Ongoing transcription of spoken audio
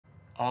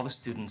all the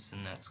students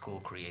in that school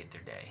create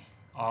their day.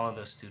 All of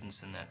the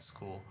students in that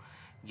school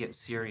get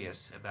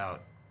serious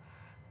about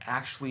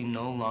actually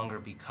no longer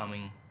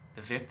becoming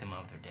the victim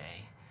of their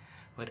day,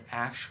 but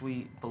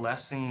actually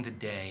blessing the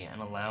day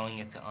and allowing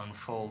it to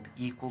unfold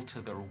equal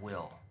to their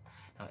will.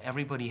 Now,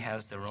 everybody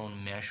has their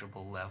own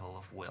measurable level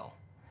of will.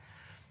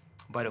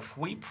 But if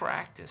we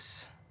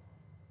practice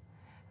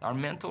our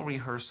mental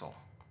rehearsal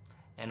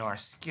and our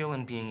skill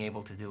in being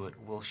able to do it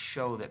will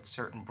show that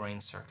certain brain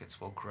circuits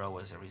will grow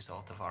as a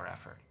result of our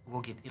effort.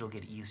 It'll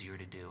get easier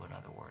to do, in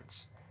other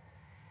words.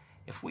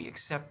 If we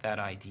accept that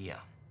idea,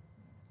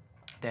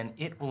 then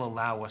it will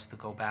allow us to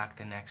go back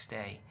the next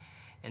day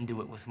and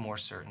do it with more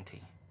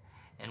certainty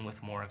and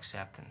with more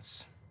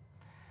acceptance.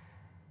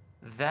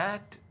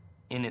 That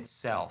in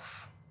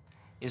itself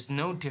is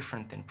no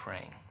different than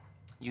praying.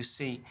 You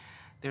see,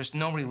 there's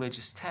no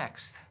religious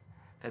text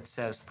that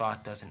says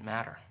thought doesn't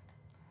matter.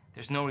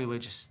 There's no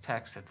religious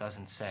text that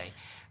doesn't say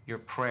your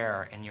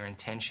prayer and your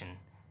intention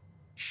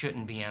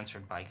shouldn't be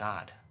answered by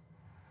God.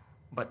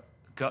 But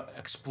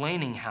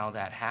explaining how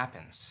that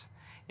happens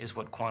is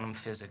what quantum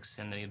physics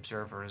and the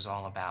Observer is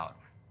all about.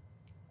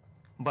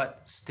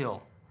 But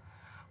still,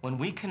 when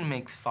we can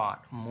make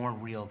thought more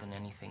real than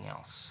anything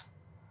else,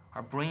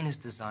 our brain is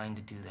designed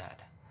to do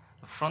that.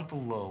 The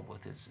frontal lobe,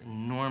 with its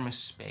enormous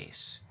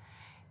space,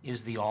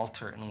 is the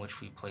altar in which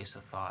we place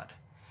a thought.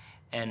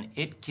 And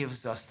it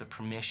gives us the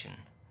permission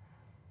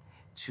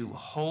to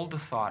hold the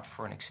thought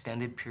for an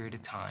extended period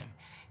of time,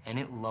 and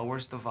it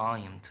lowers the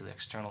volume to the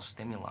external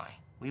stimuli.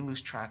 We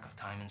lose track of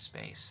time and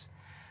space.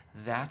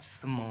 That's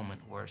the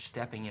moment we're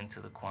stepping into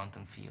the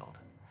quantum field.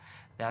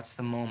 That's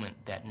the moment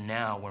that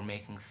now we're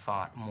making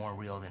thought more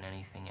real than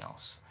anything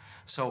else.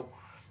 So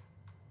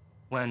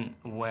when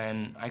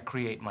I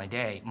create my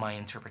day, my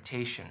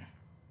interpretation,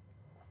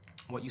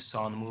 what you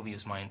saw in the movie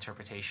is my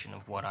interpretation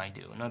of what I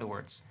do. In other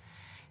words,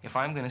 if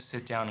I'm going to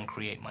sit down and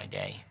create my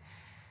day,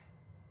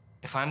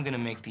 if I'm going to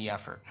make the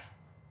effort,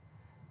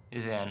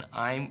 then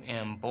I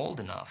am bold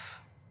enough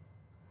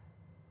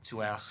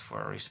to ask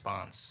for a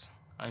response.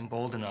 I'm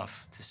bold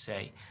enough to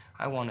say,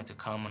 I want it to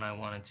come, and I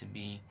want it to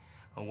be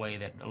a way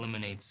that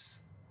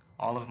eliminates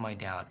all of my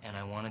doubt, and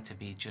I want it to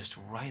be just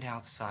right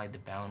outside the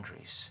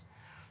boundaries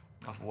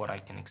of what I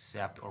can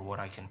accept or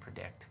what I can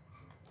predict,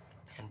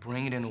 and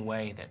bring it in a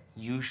way that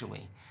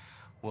usually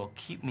will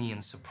keep me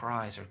in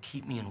surprise or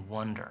keep me in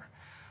wonder,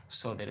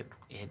 so that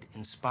it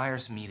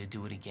inspires me to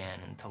do it again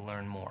and to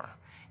learn more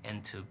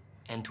and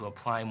to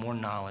apply more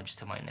knowledge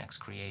to my next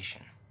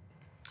creation.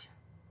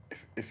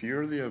 If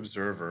you're the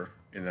observer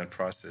in that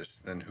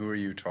process, then who are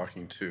you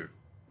talking to?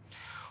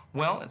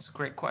 Well, it's a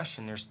great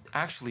question. There's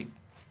actually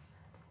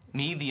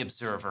me, the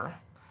observer.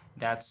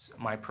 That's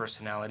my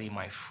personality,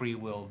 my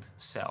free-willed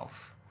self,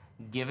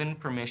 given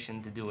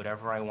permission to do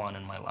whatever I want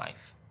in my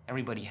life.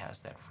 Everybody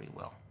has that free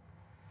will.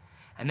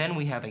 And then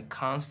we have a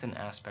constant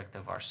aspect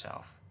of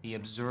ourself, the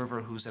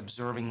observer who's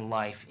observing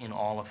life in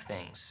all of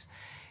things.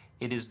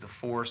 It is the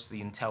force,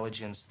 the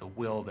intelligence, the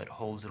will that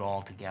holds it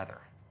all together.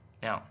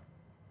 Now,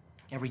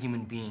 every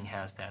human being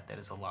has that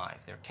is alive.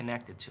 They're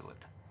connected to it.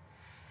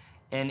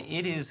 And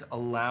it is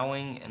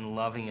allowing and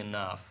loving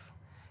enough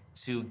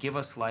to give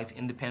us life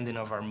independent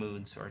of our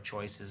moods or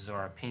choices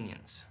or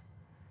opinions.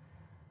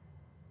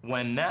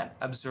 When that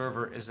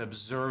observer is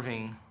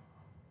observing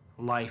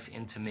life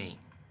into me,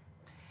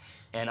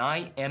 and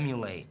I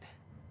emulate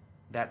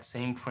that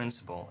same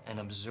principle in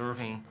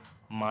observing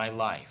my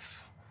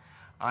life,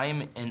 I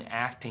am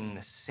enacting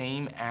the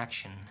same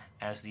action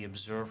as the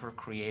observer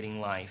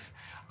creating life.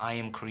 I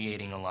am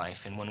creating a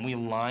life. And when we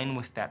align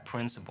with that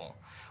principle,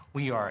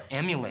 we are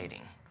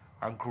emulating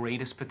our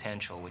greatest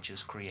potential, which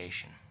is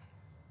creation.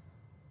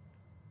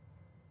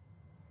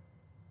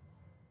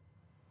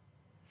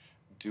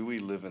 Do we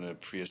live in a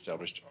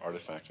pre-established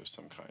artifact of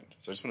some kind?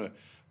 So I just want to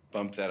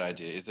bump that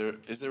idea. Is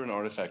there an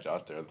artifact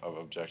out there of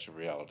objective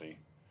reality?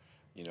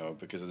 You know,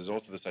 because there's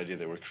also this idea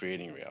that we're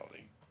creating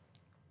reality.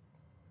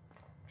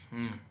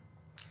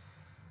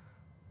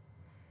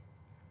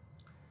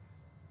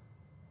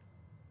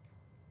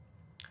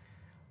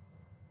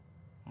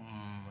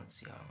 Let's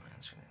see how I want to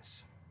answer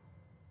this.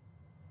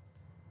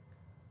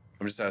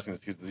 I'm just asking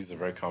this because these are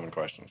very common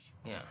questions.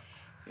 Yeah.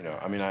 You know,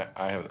 I mean,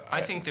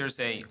 I think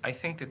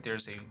that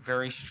there's a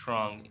very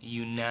strong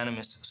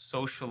unanimous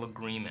social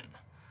agreement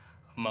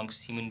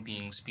amongst human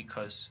beings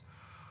because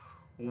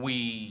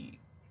we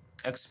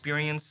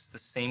experience the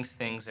same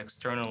things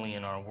externally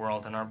in our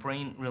world, and our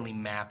brain really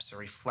maps a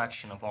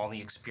reflection of all the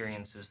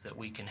experiences that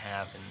we can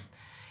have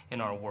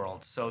in our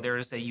world. So there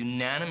is a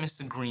unanimous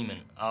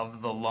agreement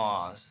of the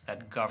laws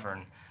that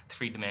govern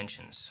 3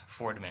 dimensions,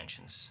 4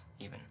 dimensions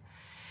even.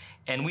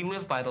 And we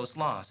live by those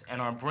laws,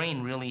 and our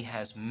brain really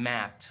has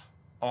mapped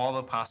all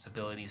the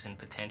possibilities and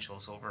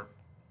potentials over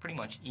pretty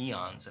much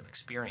eons of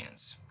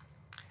experience.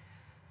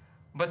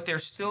 But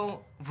there's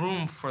still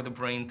room for the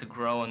brain to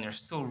grow, and there's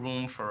still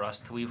room for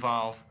us to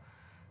evolve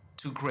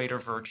to greater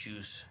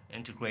virtues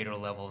and to greater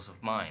levels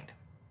of mind.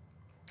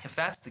 If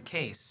that's the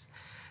case,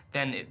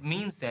 then it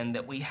means then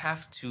that we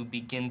have to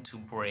begin to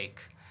break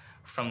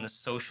from the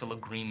social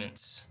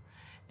agreements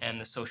and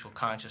the social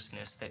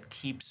consciousness that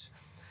keeps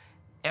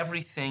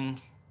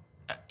everything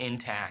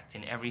intact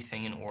and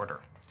everything in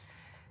order.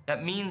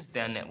 That means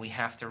then that we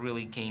have to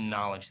really gain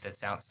knowledge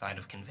that's outside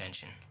of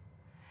convention.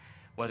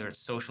 Whether it's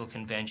social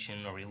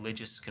convention or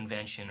religious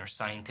convention or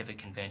scientific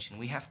convention,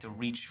 we have to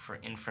reach for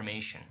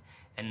information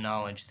and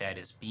knowledge that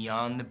is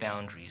beyond the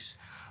boundaries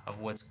of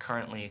what's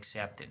currently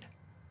accepted.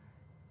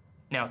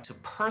 Now, to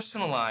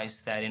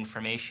personalize that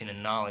information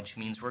and knowledge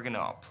means we're going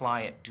to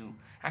apply it to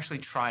actually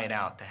try it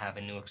out to have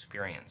a new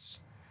experience.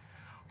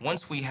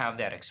 Once we have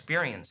that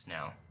experience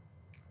now,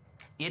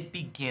 it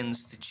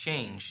begins to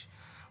change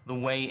the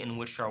way in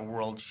which our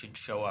world should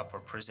show up or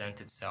present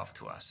itself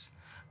to us.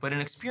 But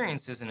an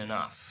experience isn't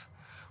enough.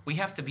 We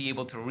have to be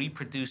able to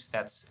reproduce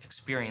that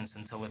experience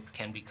until it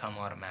can become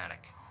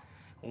automatic.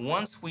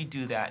 Once we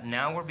do that,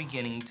 now we're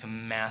beginning to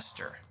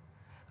master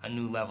a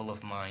new level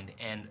of mind,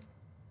 and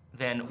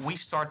then we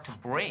start to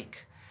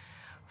break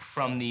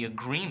from the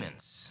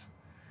agreements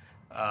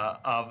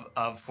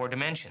of four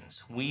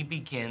dimensions. We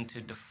begin to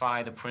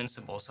defy the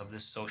principles of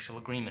this social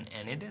agreement,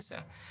 and it is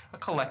a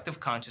collective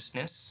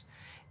consciousness,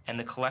 and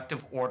the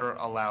collective order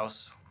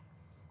allows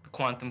the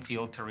quantum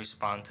field to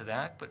respond to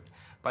that. But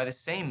by the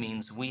same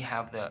means, we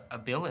have the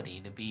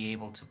ability to be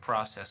able to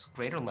process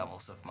greater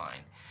levels of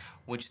mind,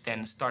 which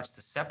then starts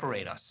to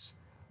separate us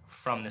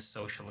from this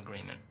social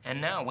agreement.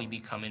 And now we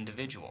become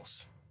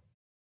individuals.